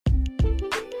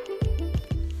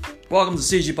Welcome to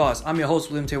CG Boss. I'm your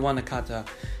host, William Tewan Nakata.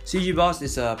 CG Boss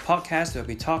is a podcast where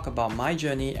we talk about my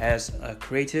journey as a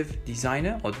creative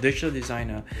designer or digital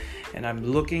designer, and I'm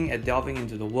looking at delving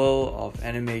into the world of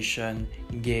animation,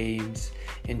 games,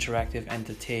 interactive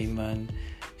entertainment,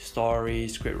 story,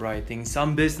 script writing,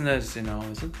 some business,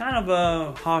 It's kind of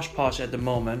a hodgepodge at the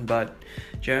moment, but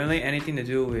generally anything to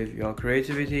do with your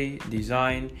creativity,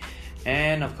 design,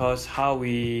 and of course how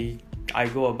I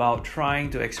go about trying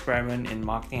to experiment in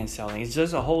marketing and selling. It's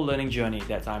just a whole learning journey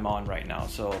that I'm on right now.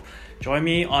 So join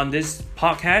me on this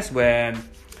podcast where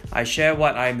I share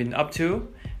what I've been up to,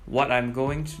 what I'm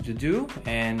going to do,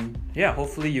 and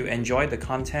hopefully you enjoy the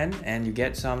content and you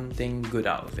get something good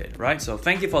out of it, right? So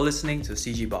thank you for listening to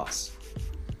CG Boss.